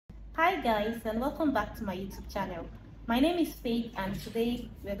Hi guys, and welcome back to my YouTube channel. My name is Faith, and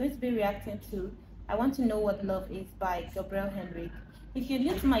today we're going to be reacting to I Want to Know What Love Is by Gabriel Henrique. If you're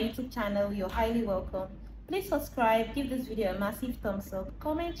new to my YouTube channel, you're highly welcome. Please subscribe, give this video a massive thumbs up,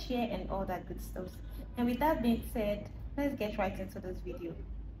 comment, share, and all that good stuff. And with that being said, let's get right into this video.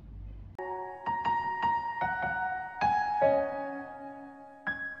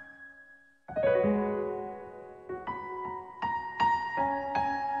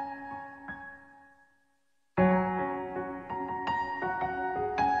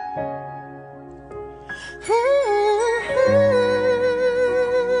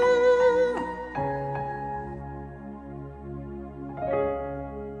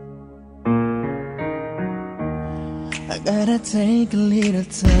 I gotta take a little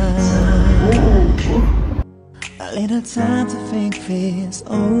time, a little time to think this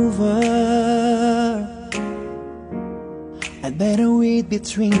over. I'd better read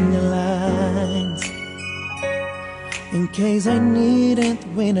between the lines, in case I need it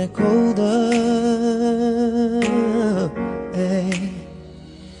when I colder. Hey.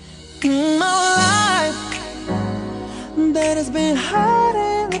 My life that has been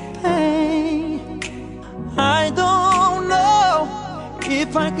hiding the pain, I don't know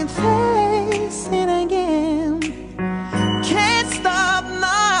if I can face it again. Can't stop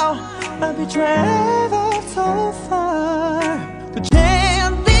now, I've been traveled so far to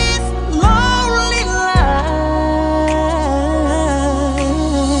change this lonely life.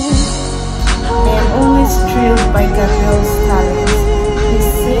 I am always thrilled by Gabriel's talent, his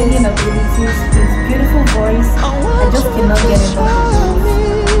singing abilities, his beautiful voice. I just cannot get enough of it.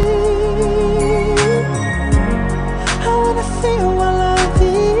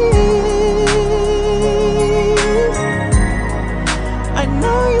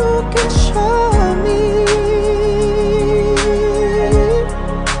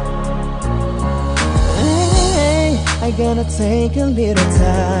 I gotta take a little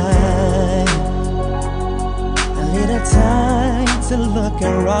time to look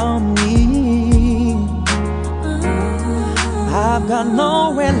around me. I've got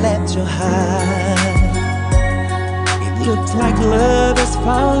nowhere left to hide. It looks like love has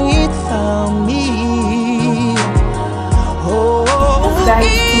finally found me. Oh, that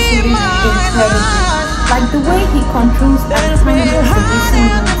is totally incredible. Like the way he controls and handles the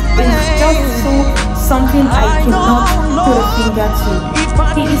listening is just something I cannot put a finger to.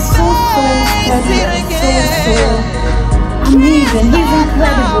 He is so steady and so amazing. He's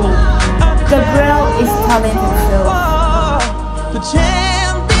incredible. Gabriel is talent himself. To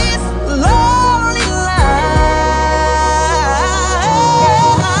change this lonely life.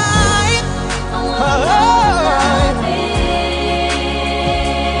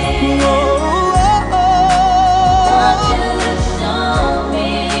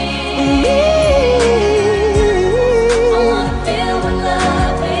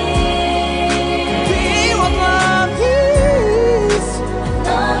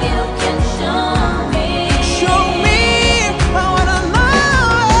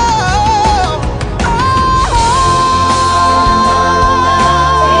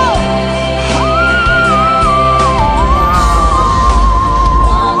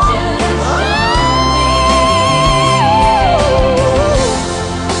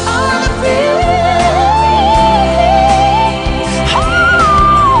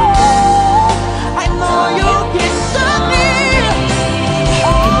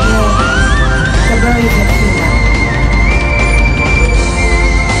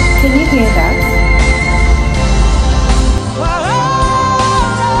 Can you hear that?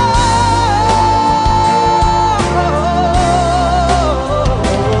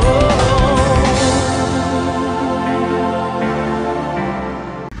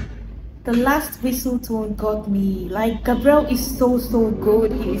 The last whistle tone got me. Like, Gabriel is so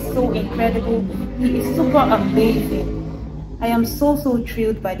good. He is so incredible. He is super amazing. I am so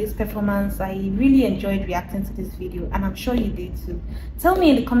thrilled by this performance. I really enjoyed reacting to this video, and I'm sure you did too. Tell me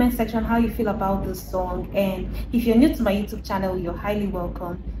in the comment section how you feel about this song, and if you're new to my YouTube channel, you're highly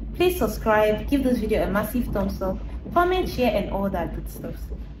welcome. Please subscribe, give this video a massive thumbs up, comment, share, and all that good stuff.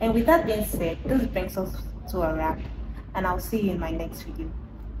 And with that being said, this brings us to a wrap, and I'll see you in my next video.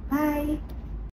 Bye.